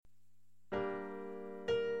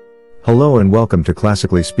Hello and welcome to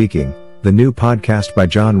Classically Speaking, the new podcast by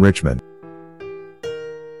John Richmond.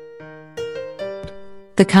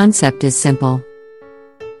 The concept is simple.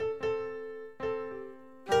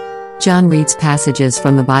 John reads passages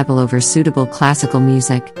from the Bible over suitable classical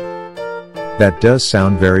music. That does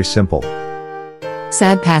sound very simple.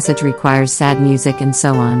 Sad passage requires sad music and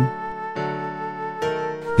so on.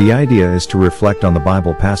 The idea is to reflect on the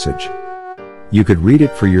Bible passage. You could read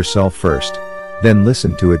it for yourself first, then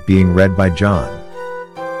listen to it being read by John.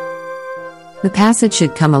 The passage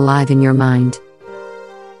should come alive in your mind.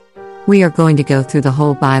 We are going to go through the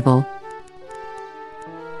whole Bible.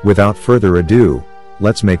 Without further ado,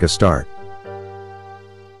 let's make a start.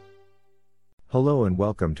 Hello and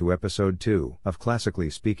welcome to episode 2 of Classically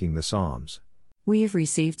Speaking the Psalms. We have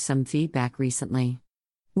received some feedback recently.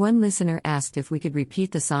 One listener asked if we could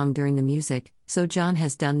repeat the song during the music, so John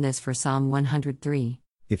has done this for Psalm 103.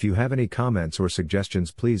 If you have any comments or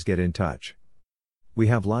suggestions, please get in touch. We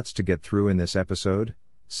have lots to get through in this episode,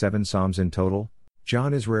 7 psalms in total.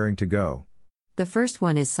 John is raring to go. The first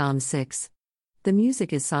one is Psalm 6. The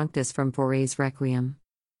music is Sanctus from Fauré's Requiem.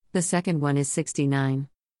 The second one is 69.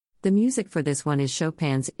 The music for this one is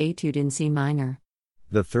Chopin's Etude in C minor.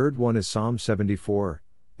 The third one is Psalm 74,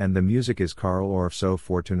 and the music is Carl Orff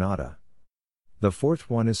Fortunata. The fourth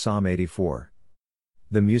one is Psalm 84.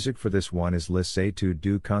 The music for this one is Liszt's Etude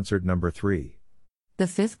du Concert No. 3. The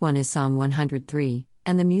fifth one is Psalm 103,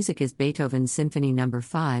 and the music is Beethoven's Symphony No.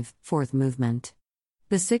 5, fourth movement.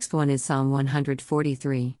 The sixth one is Psalm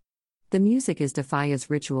 143. The music is Defia's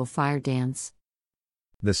Ritual Fire Dance.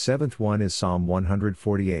 The seventh one is Psalm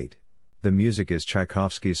 148. The music is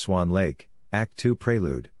Tchaikovsky's Swan Lake, Act 2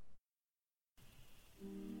 Prelude.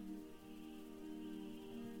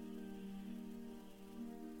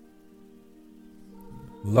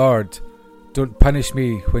 Lord, don't punish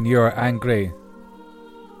me when you are angry.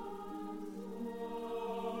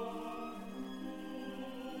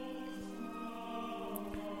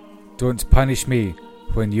 Don't punish me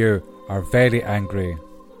when you are very angry.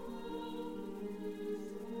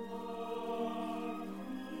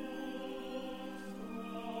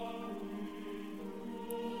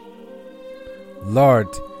 Lord,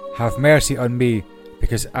 have mercy on me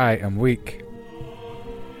because I am weak.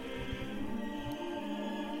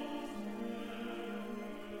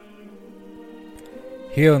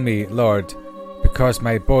 Heal me, Lord, because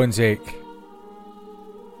my bones ache.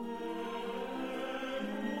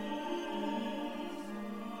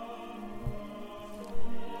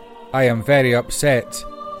 I am very upset.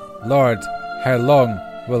 Lord, how long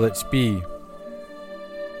will it be?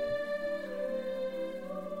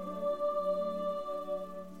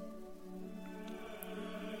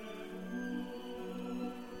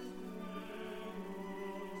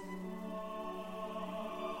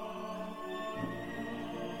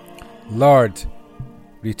 Lord,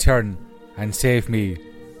 return and save me.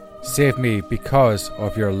 Save me because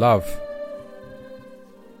of your love.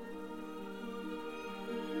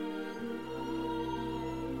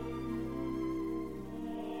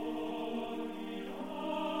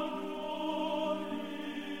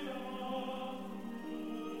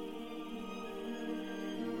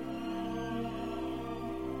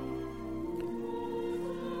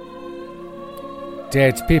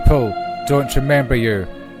 Dead people don't remember you.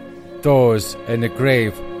 Those in the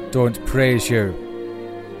grave don't praise you.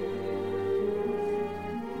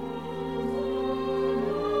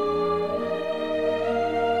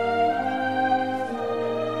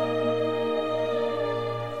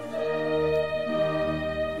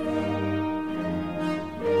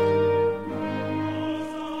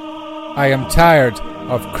 I am tired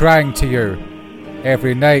of crying to you.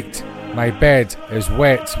 Every night my bed is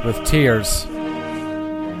wet with tears.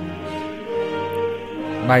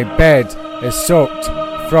 My bed is soaked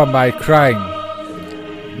from my crying.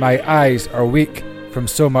 My eyes are weak from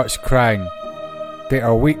so much crying. They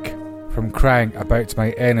are weak from crying about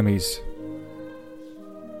my enemies.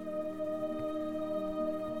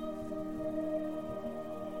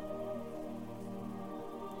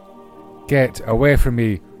 Get away from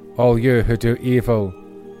me, all you who do evil,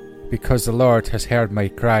 because the Lord has heard my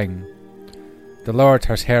crying. The Lord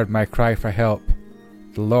has heard my cry for help.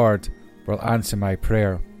 The Lord will answer my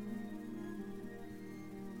prayer.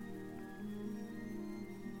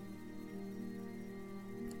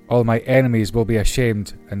 All my enemies will be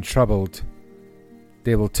ashamed and troubled.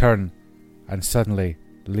 They will turn and suddenly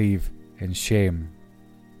leave in shame.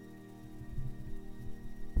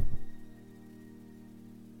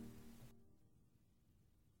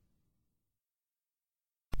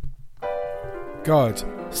 God,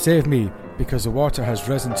 save me, because the water has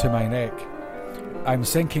risen to my neck. I'm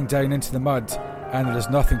sinking down into the mud, and there is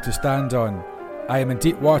nothing to stand on. I am in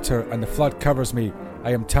deep water, and the flood covers me.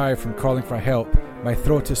 I am tired from calling for help. My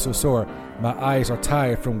throat is so sore. My eyes are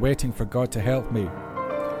tired from waiting for God to help me.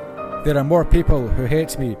 There are more people who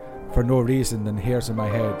hate me for no reason than hairs on my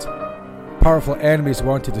head. Powerful enemies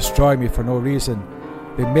want to destroy me for no reason.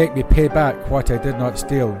 They make me pay back what I did not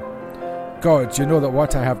steal. God, you know that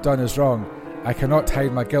what I have done is wrong. I cannot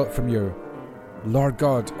hide my guilt from you. Lord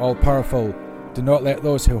God, all-powerful, do not let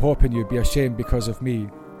those who hope in you be ashamed because of me.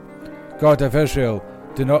 God of Israel,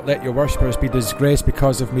 do not let your worshippers be disgraced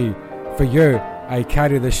because of me. For you, I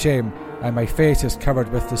carry the shame, and my face is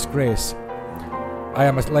covered with disgrace. I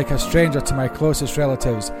am like a stranger to my closest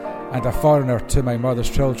relatives, and a foreigner to my mother's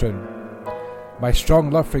children. My strong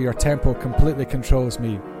love for your temple completely controls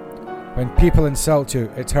me. When people insult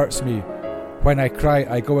you, it hurts me. When I cry,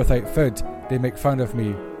 I go without food, they make fun of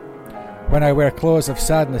me. When I wear clothes of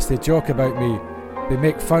sadness, they joke about me. They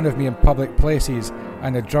make fun of me in public places,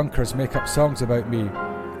 and the drunkards make up songs about me.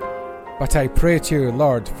 But I pray to you,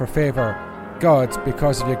 Lord, for favour. God,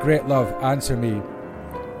 because of your great love, answer me.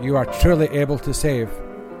 You are truly able to save.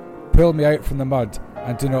 Pull me out from the mud,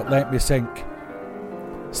 and do not let me sink.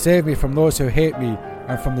 Save me from those who hate me,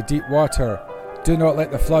 and from the deep water. Do not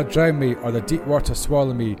let the flood drown me, or the deep water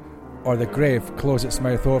swallow me, or the grave close its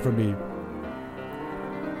mouth over me.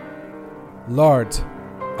 Lord,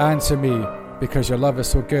 answer me, because your love is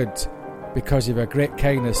so good. Because of your great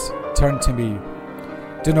kindness, turn to me.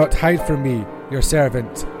 Do not hide from me, your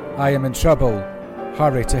servant. I am in trouble.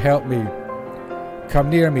 Hurry to help me. Come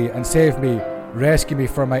near me and save me. Rescue me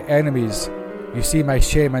from my enemies. You see my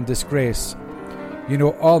shame and disgrace. You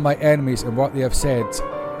know all my enemies and what they have said.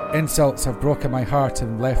 Insults have broken my heart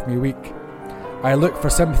and left me weak. I looked for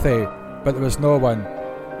sympathy, but there was no one.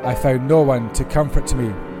 I found no one to comfort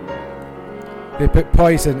me. They put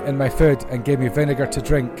poison in my food and gave me vinegar to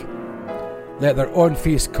drink. Let their own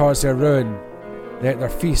feast cause their ruin. Let their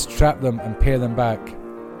feast trap them and pay them back.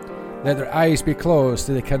 Let their eyes be closed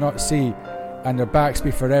so they cannot see, and their backs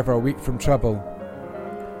be forever weak from trouble.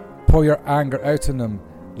 Pour your anger out on them.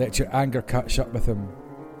 Let your anger catch up with them.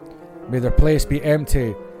 May their place be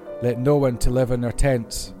empty. Let no one to live in their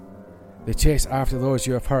tents. They chase after those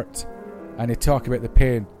you have hurt, and they talk about the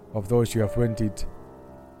pain of those you have wounded.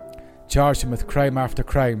 Charge them with crime after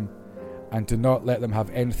crime, and do not let them have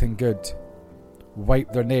anything good.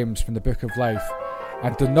 Wipe their names from the book of life,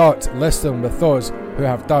 and do not list them with those who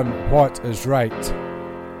have done what is right.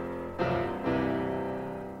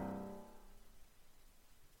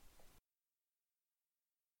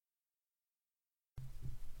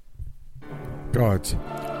 God,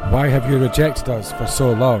 why have you rejected us for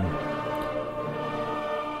so long?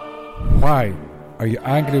 Why are you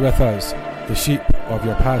angry with us, the sheep of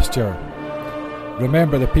your pasture?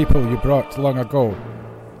 Remember the people you brought long ago.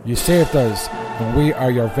 You saved us, and we are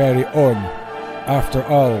your very own. After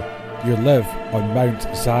all, you live on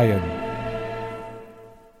Mount Zion.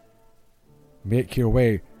 Make your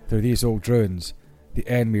way through these old ruins. The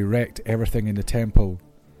enemy wrecked everything in the temple.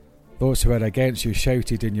 Those who were against you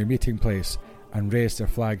shouted in your meeting place and raised their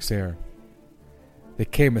flags there. They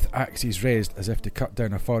came with axes raised as if to cut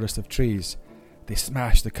down a forest of trees. They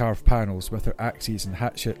smashed the carved panels with their axes and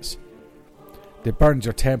hatchets. They burned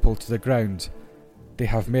your temple to the ground. They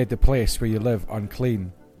have made the place where you live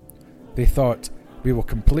unclean. They thought, we will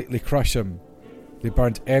completely crush him. They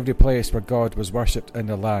burned every place where God was worshipped in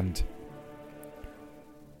the land.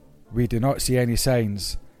 We do not see any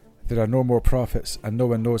signs. There are no more prophets, and no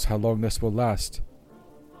one knows how long this will last.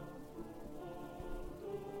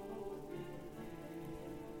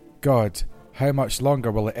 God, how much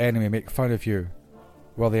longer will the enemy make fun of you?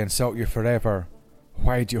 Will they insult you forever?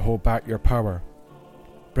 Why do you hold back your power?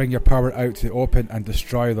 Bring your power out to the open and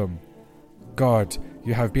destroy them. God,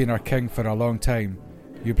 you have been our king for a long time.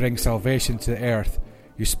 You bring salvation to the earth.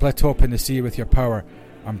 You split open the sea with your power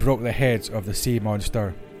and broke the heads of the sea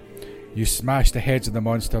monster. You smashed the heads of the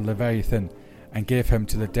monster Leviathan and gave him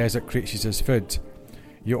to the desert creatures as food.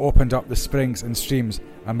 You opened up the springs and streams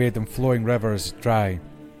and made them flowing rivers dry.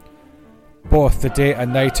 Both the day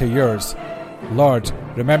and night are yours. Lord,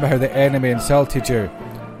 remember how the enemy insulted you.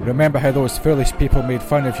 Remember how those foolish people made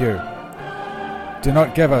fun of you. Do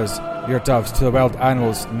not give us your doves to the wild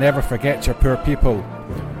animals. Never forget your poor people.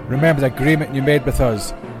 Remember the agreement you made with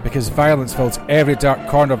us, because violence fills every dark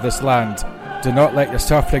corner of this land. Do not let your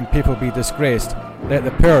suffering people be disgraced. Let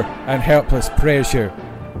the poor and helpless praise you.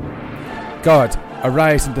 God,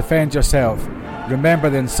 arise and defend yourself. Remember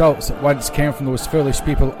the insults that once came from those foolish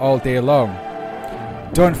people all day long.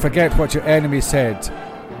 Don't forget what your enemies said.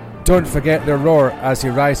 Don't forget their roar as they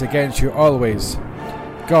rise against you always.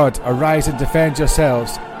 God, arise and defend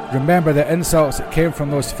yourselves. Remember the insults that came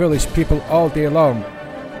from those foolish people all day long.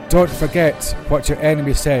 Don't forget what your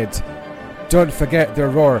enemy said. Don't forget their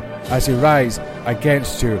roar as they rise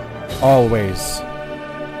against you always.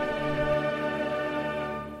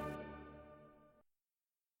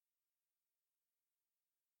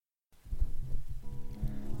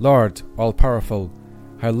 Lord, all-powerful,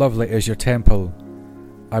 how lovely is your temple.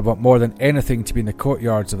 I want more than anything to be in the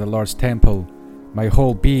courtyards of the Lord's temple. My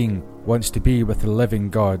whole being wants to be with the living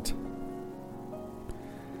God.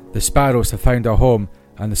 The sparrows have found a home,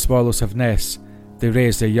 and the swallows have nests. They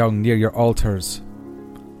raise their young near your altars.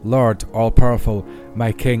 Lord, all-powerful,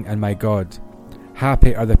 my King and my God.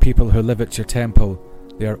 Happy are the people who live at your temple.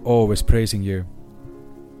 They are always praising you.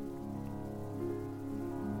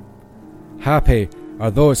 Happy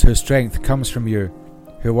are those whose strength comes from you,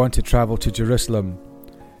 who want to travel to Jerusalem.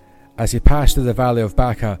 As they pass through the valley of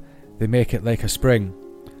Baca, they make it like a spring.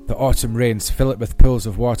 The autumn rains fill it with pools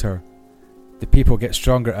of water. The people get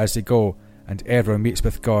stronger as they go, and everyone meets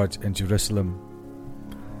with God in Jerusalem.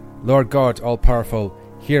 Lord God, all-powerful,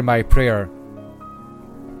 hear my prayer.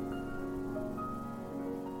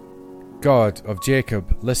 God of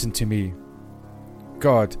Jacob, listen to me.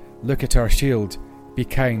 God, look at our shield. Be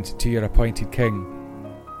kind to your appointed king.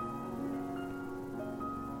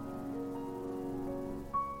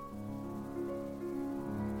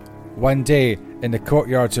 One day in the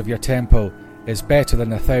courtyards of your temple is better than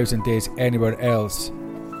 1,000 days anywhere else.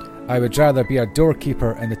 I would rather be a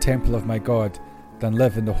doorkeeper in the temple of my God than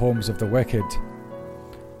live in the homes of the wicked.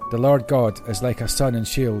 The Lord God is like a sun and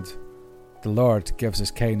shield. The Lord gives us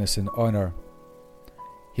kindness and honour.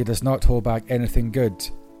 He does not hold back anything good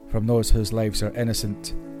from those whose lives are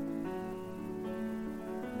innocent.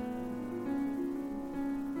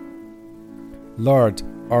 Lord,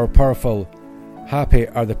 our powerful, happy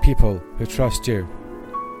are the people who trust you.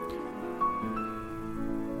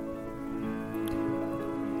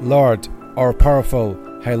 Lord, our powerful,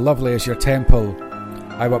 how lovely is your temple.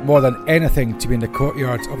 I want more than anything to be in the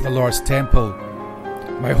courtyards of the Lord's temple.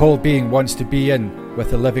 My whole being wants to be in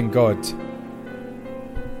with the living God.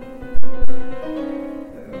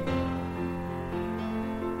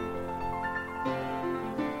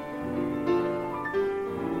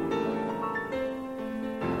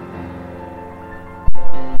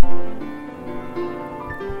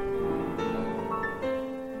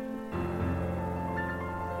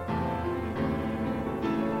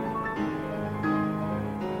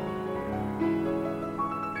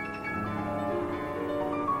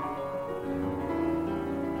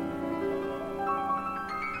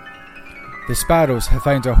 The sparrows have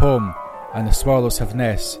found a home, and the swallows have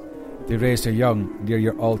nests. They raise their young near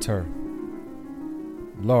your altar.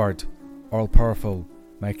 Lord, all-powerful,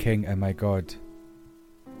 my King and my God.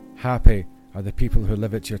 Happy are the people who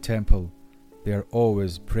live at your temple. They are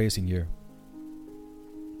always praising you.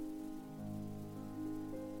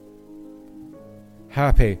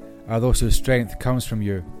 Happy are those whose strength comes from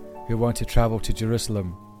you, who want to travel to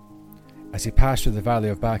Jerusalem. As they pass through the valley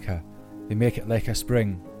of Baca, they make it like a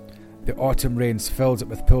spring. The autumn rains fills it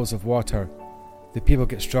with pools of water. The people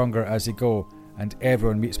get stronger as they go, and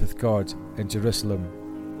everyone meets with God in Jerusalem.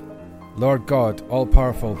 Lord God,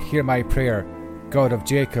 all-powerful, hear my prayer. God of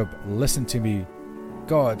Jacob, listen to me.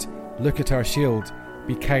 God, look at our shield.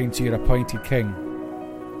 Be kind to your appointed king.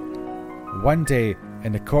 One day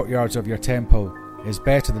in the courtyards of your temple is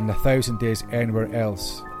better than 1,000 days anywhere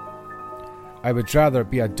else. I would rather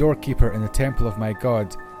be a doorkeeper in the temple of my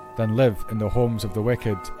God than live in the homes of the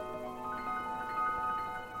wicked.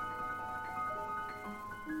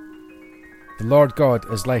 The Lord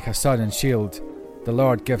God is like a sun and shield. The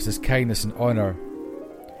Lord gives us kindness and honour.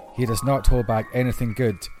 He does not hold back anything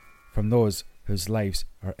good from those whose lives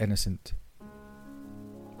are innocent.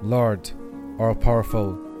 Lord,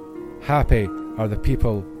 all-powerful, happy are the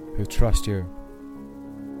people who trust you.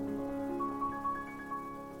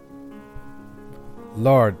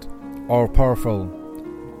 Lord,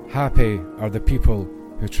 all-powerful, happy are the people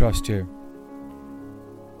who trust you.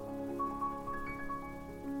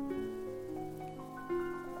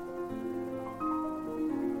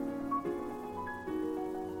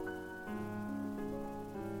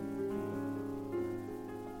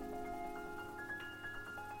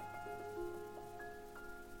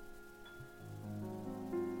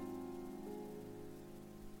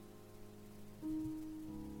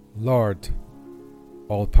 Lord,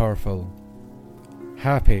 all-powerful,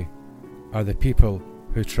 happy are the people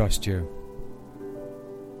who trust you.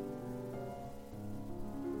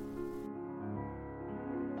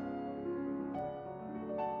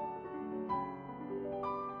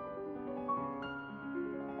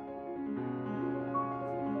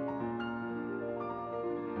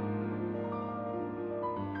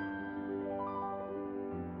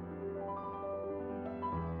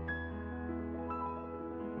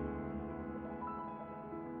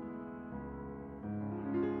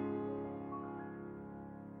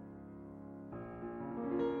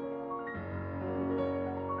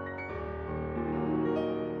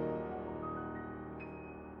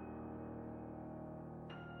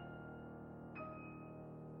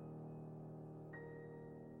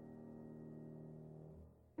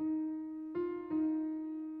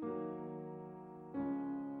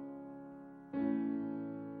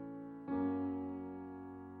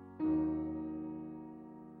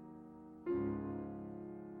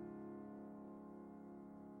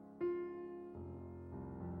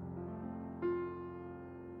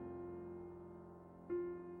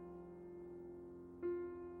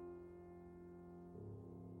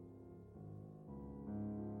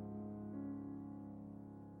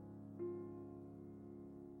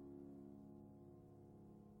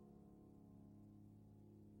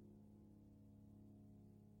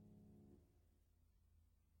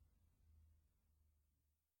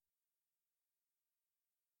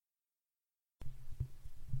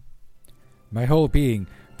 My whole being,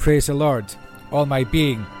 praise the Lord. All my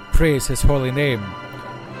being, praise his holy name.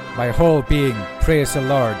 My whole being, praise the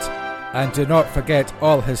Lord, and do not forget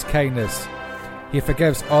all his kindness. He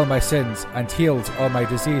forgives all my sins and heals all my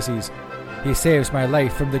diseases. He saves my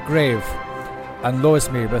life from the grave and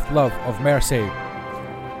loads me with love of mercy.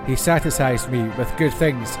 He satisfies me with good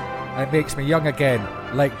things and makes me young again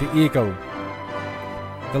like the eagle.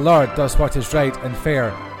 The Lord does what is right and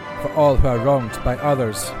fair for all who are wronged by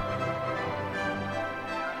others.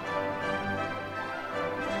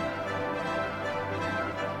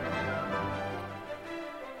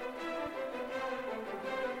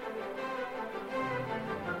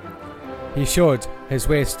 He showed his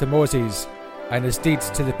ways to Moses and his deeds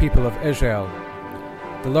to the people of Israel.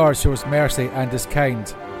 The Lord shows mercy and is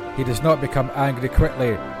kind. He does not become angry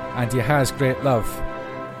quickly, and he has great love.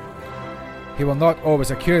 He will not always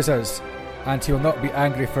accuse us, and he will not be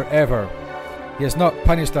angry forever. He has not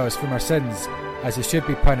punished us from our sins as he should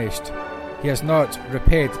be punished. He has not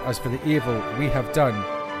repaid us for the evil we have done.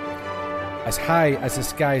 As high as the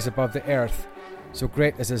skies above the earth, so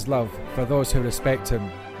great is his love for those who respect him.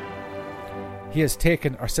 He has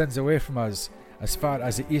taken our sins away from us as far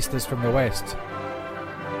as the east is from the west.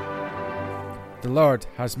 The Lord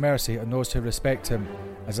has mercy on those who respect him,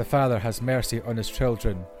 as a father has mercy on his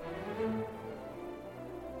children.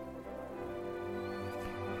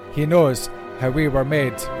 He knows how we were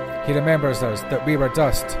made. He remembers us that we were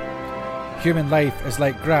dust. Human life is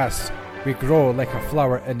like grass. We grow like a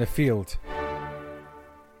flower in the field.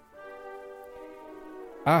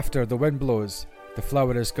 After the wind blows, the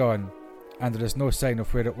flower is gone, and there is no sign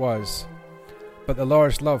of where it was. But the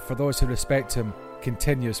Lord's love for those who respect him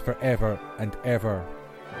continues forever and ever.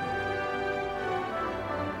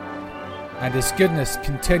 And his goodness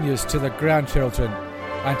continues to the grandchildren,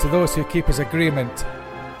 and to those who keep his agreement,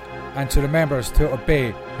 and to remembers to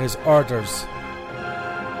obey his orders.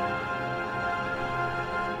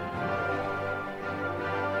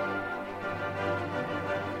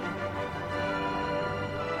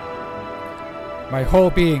 My whole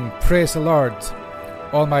being, praise the Lord.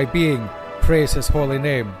 All my being, praise his holy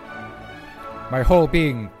name. My whole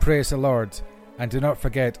being, praise the Lord, and do not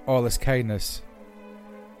forget all his kindness.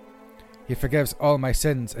 He forgives all my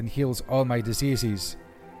sins and heals all my diseases.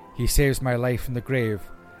 He saves my life from the grave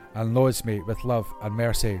and loads me with love and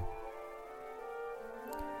mercy.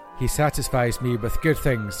 He satisfies me with good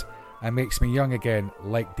things and makes me young again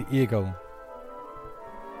like the eagle.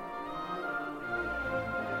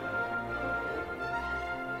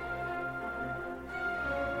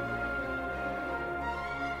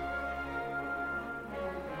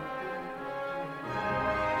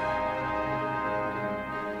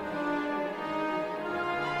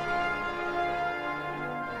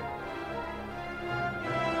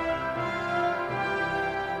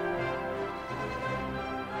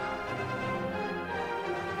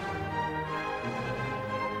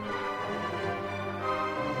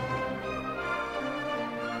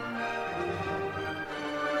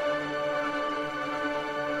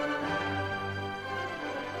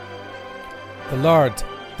 The Lord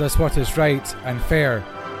does what is right and fair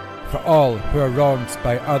for all who are wronged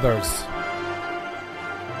by others.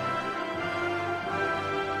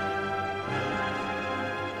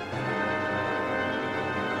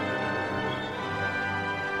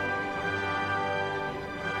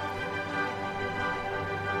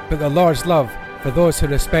 But the Lord's love for those who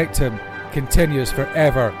respect him continues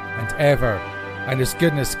forever and ever, and his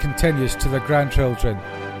goodness continues to the grandchildren,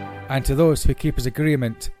 and to those who keep his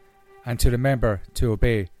agreement, and to remember to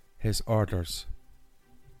obey his orders.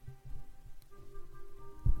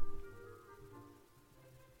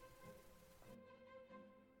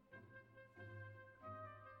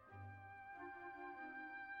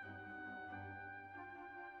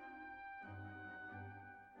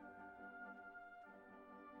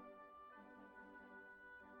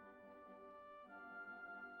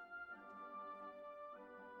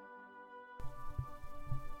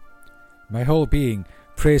 My whole being,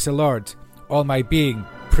 praise the Lord. All my being,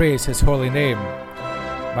 praise his holy name.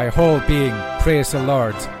 My whole being, praise the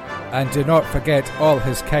Lord, and do not forget all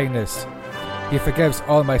his kindness. He forgives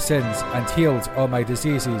all my sins and heals all my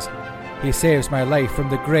diseases. He saves my life from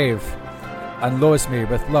the grave and loads me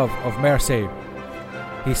with love of mercy.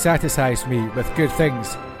 He satisfies me with good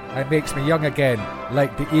things and makes me young again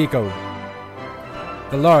like the eagle.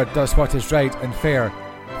 The Lord does what is right and fair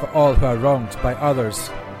for all who are wronged by others.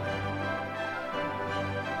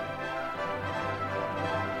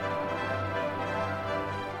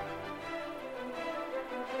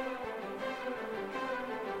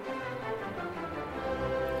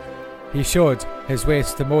 He showed his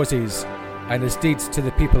ways to Moses and his deeds to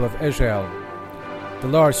the people of Israel. The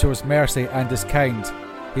Lord shows mercy and is kind.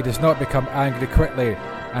 He does not become angry quickly,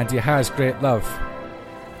 and he has great love.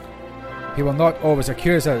 He will not always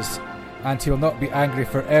accuse us, and he will not be angry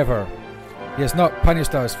forever. He has not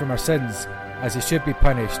punished us from our sins as he should be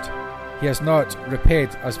punished. He has not repaid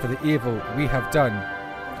us for the evil we have done.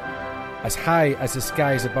 As high as the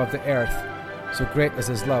sky is above the earth, so great is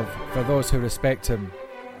his love for those who respect him.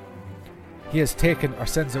 He has taken our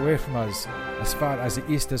sins away from us as far as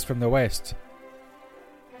the east is from the west.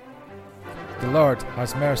 The Lord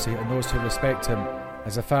has mercy on those who respect him,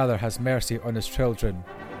 as a father has mercy on his children.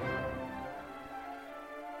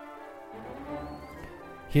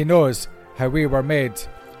 He knows how we were made.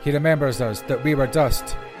 He remembers us that we were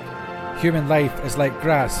dust. Human life is like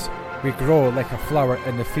grass. We grow like a flower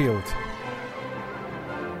in the field.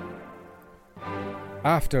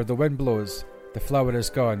 After the wind blows, the flower is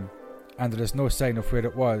gone, and there is no sign of where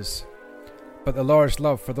it was. But the Lord's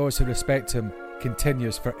love for those who respect him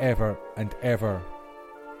continues forever and ever.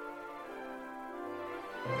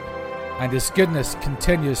 And his goodness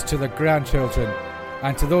continues to the grandchildren,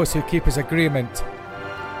 and to those who keep his agreement,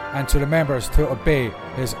 and to remembers to obey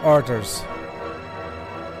his orders.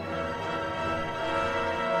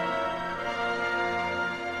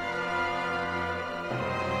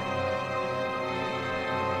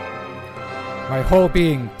 My whole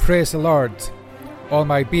being, praise the Lord. All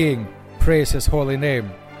my being, praise his holy name.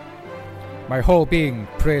 My whole being,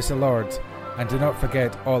 praise the Lord, and do not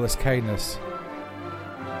forget all his kindness.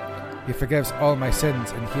 He forgives all my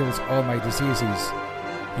sins and heals all my diseases.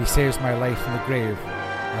 He saves my life from the grave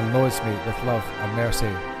and loads me with love and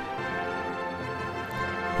mercy.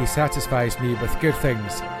 He satisfies me with good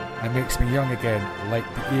things and makes me young again like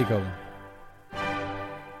the eagle.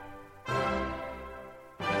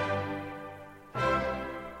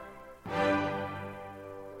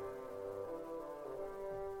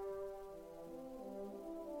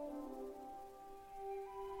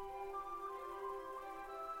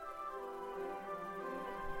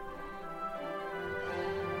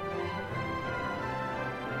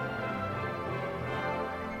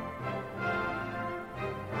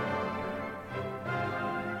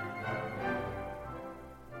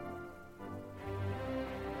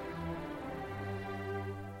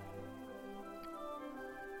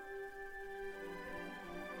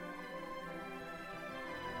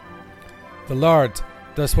 The Lord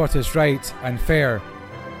does what is right and fair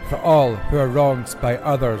for all who are wronged by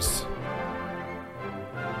others.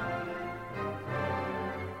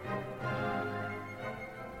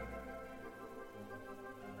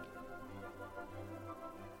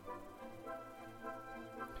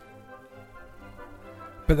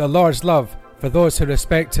 But the Lord's love for those who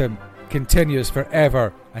respect him continues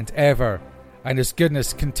forever and ever, and his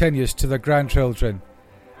goodness continues to their grandchildren,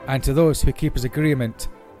 and to those who keep his agreement,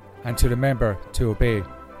 and to remember to obey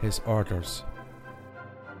his orders.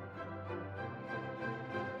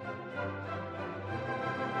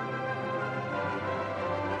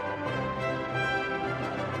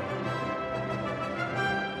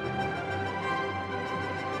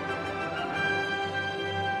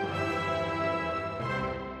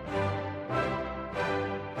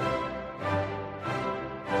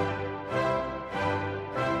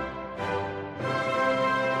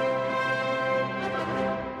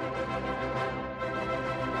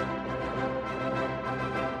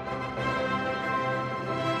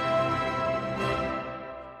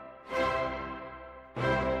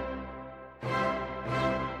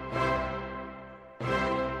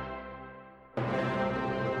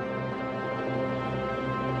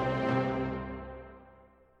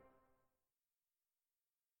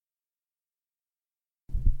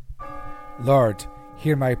 Lord,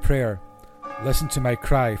 hear my prayer. Listen to my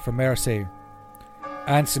cry for mercy.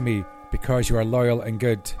 Answer me because you are loyal and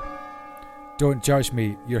good. Don't judge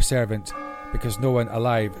me, your servant, because no one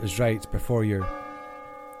alive is right before you.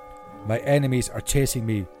 My enemies are chasing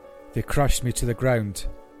me. They crushed me to the ground.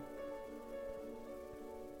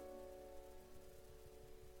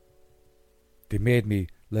 They made me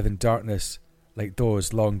live in darkness like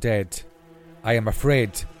those long dead. I am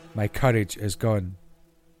afraid. My courage is gone.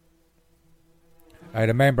 I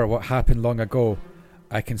remember what happened long ago.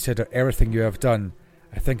 I consider everything you have done.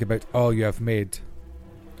 I think about all you have made.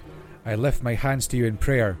 I lift my hands to you in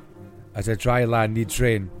prayer. As a dry land needs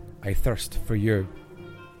rain, I thirst for you.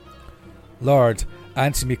 Lord,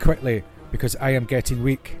 answer me quickly, because I am getting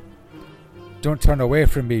weak. Don't turn away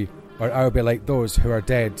from me, or I will be like those who are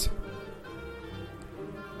dead.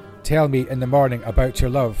 Tell me in the morning about your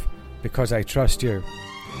love, because I trust you.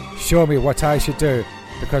 Show me what I should do,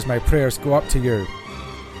 because my prayers go up to you.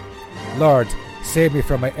 Lord, save me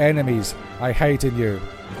from my enemies. I hide in you.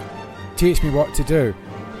 Teach me what to do,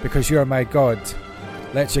 because you are my God.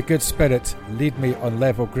 Let your good spirit lead me on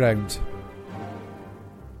level ground.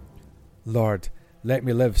 Lord, let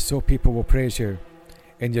me live so people will praise you.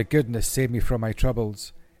 In your goodness, save me from my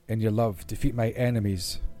troubles. In your love, defeat my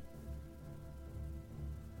enemies.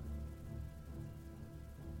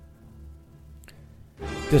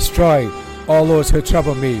 Destroy all those who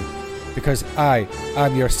trouble me, because I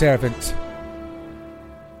am your servant.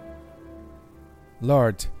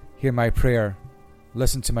 Lord, hear my prayer.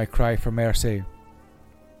 Listen to my cry for mercy.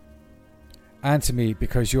 Answer me,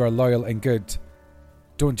 because you are loyal and good.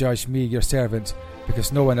 Don't judge me, your servant,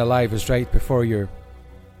 because no one alive is right before you.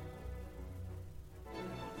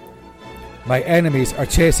 My enemies are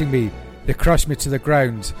chasing me. They crush me to the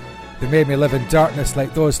ground. They made me live in darkness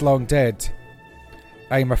like those long dead.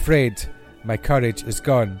 I am afraid. My courage is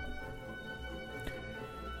gone.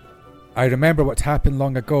 I remember what happened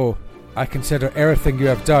long ago. I consider everything you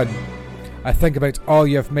have done. I think about all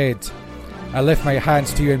you have made. I lift my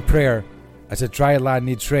hands to you in prayer. As a dry land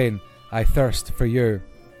needs rain, I thirst for you.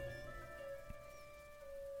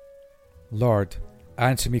 Lord,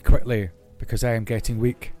 answer me quickly, because I am getting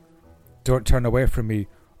weak. Don't turn away from me,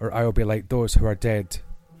 or I will be like those who are dead.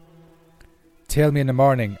 Tell me in the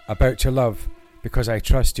morning about your love, because I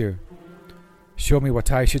trust you. Show me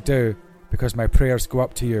what I should do, because my prayers go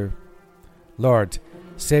up to you. Lord,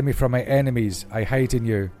 save me from my enemies, I hide in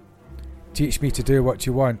you. Teach me to do what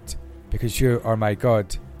you want, because you are my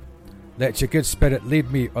God. Let your good spirit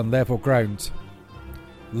lead me on level ground.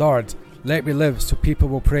 Lord, let me live so people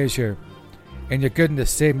will praise you. In your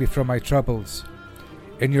goodness, save me from my troubles.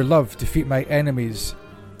 In your love, defeat my enemies.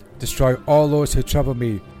 Destroy all those who trouble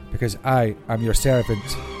me, because I am your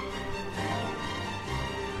servant.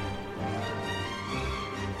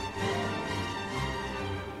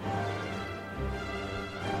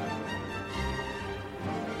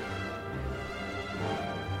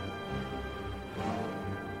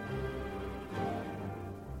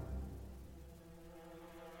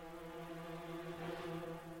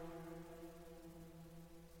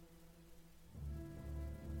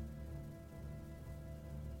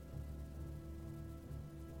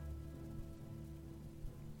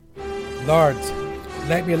 Lord,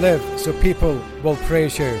 let me live so people will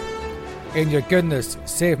praise you. In your goodness,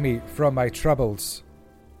 save me from my troubles.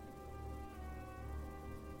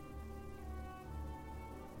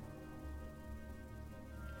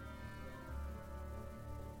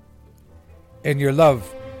 In your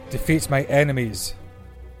love, defeat my enemies.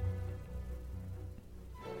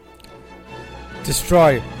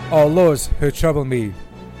 Destroy all those who trouble me.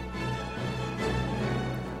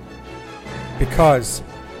 Because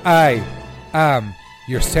I am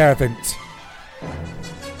your servant.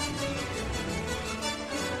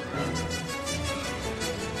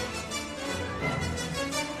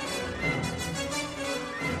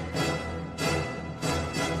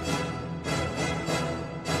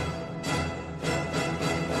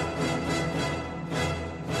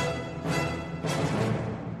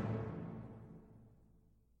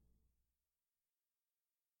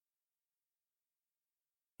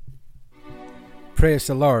 Praise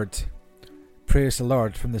the Lord. Praise the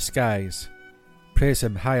Lord from the skies. Praise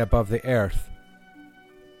him high above the earth.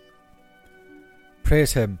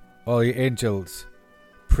 Praise him, all you angels.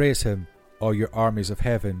 Praise him, all your armies of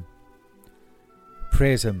heaven.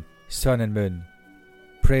 Praise him, sun and moon.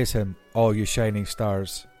 Praise him, all you shining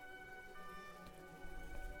stars.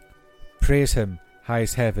 Praise him,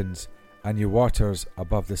 highest heavens, and you waters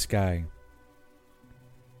above the sky.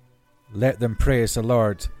 Let them praise the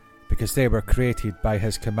Lord, because they were created by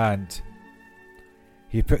his command.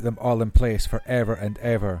 He put them all in place forever and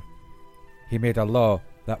ever. He made a law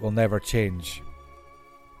that will never change.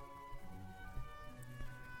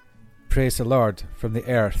 Praise the Lord from the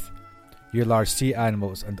earth, you large sea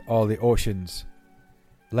animals and all the oceans,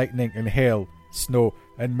 lightning and hail, snow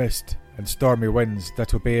and mist and stormy winds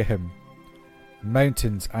that obey him,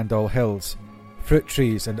 mountains and all hills, fruit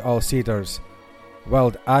trees and all cedars,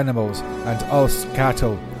 wild animals and all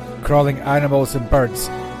cattle, crawling animals and birds,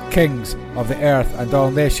 kings of the earth and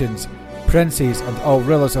all nations, princes and all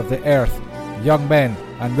rulers of the earth, young men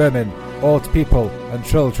and women, old people and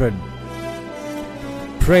children.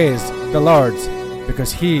 Praise the Lord,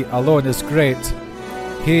 because he alone is great.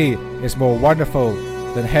 He is more wonderful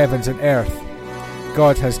than heavens and earth.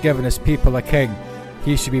 God has given his people a king.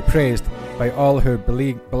 He should be praised by all who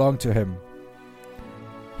belong to him.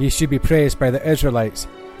 He should be praised by the Israelites,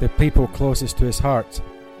 the people closest to his heart.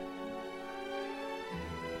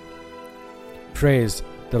 Praise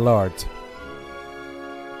the Lord.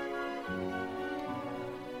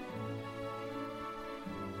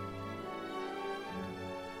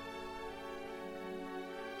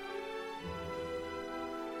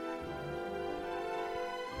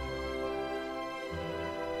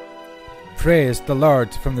 Praise the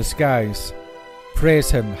Lord from the skies. Praise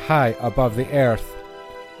him high above the earth.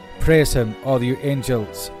 Praise him, all you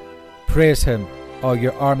angels. Praise him, all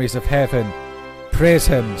your armies of heaven. Praise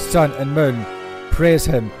him, sun and moon. Praise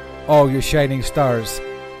him, all you shining stars.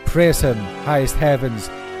 Praise him, highest heavens,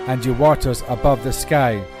 and you waters above the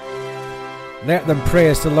sky. Let them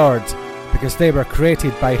praise the Lord, because they were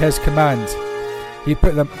created by his command. He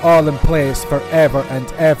put them all in place forever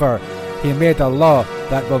and ever. He made a law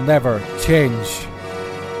that will never change.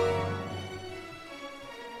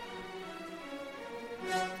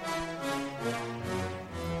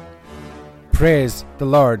 Praise the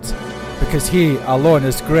Lord, because he alone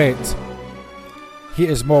is great. He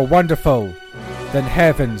is more wonderful than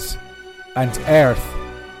heavens and earth.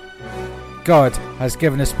 God has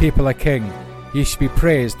given his people a king. He should be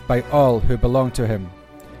praised by all who belong to him.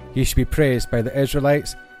 He should be praised by the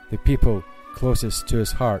Israelites, the people closest to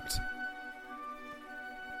his heart.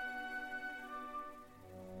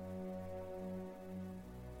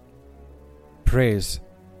 Praise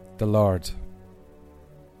the Lord.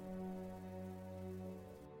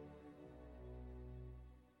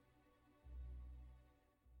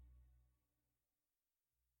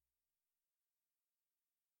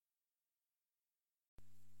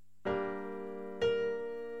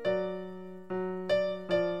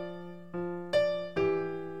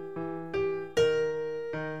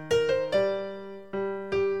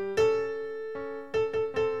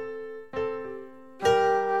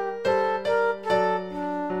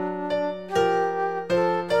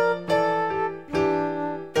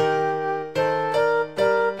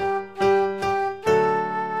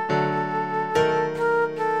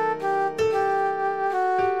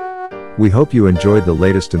 We hope you enjoyed the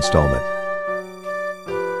latest installment.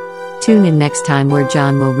 Tune in next time where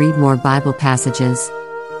John will read more Bible passages.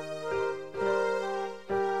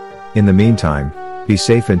 In the meantime, be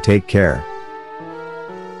safe and take care.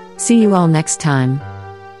 See you all next time.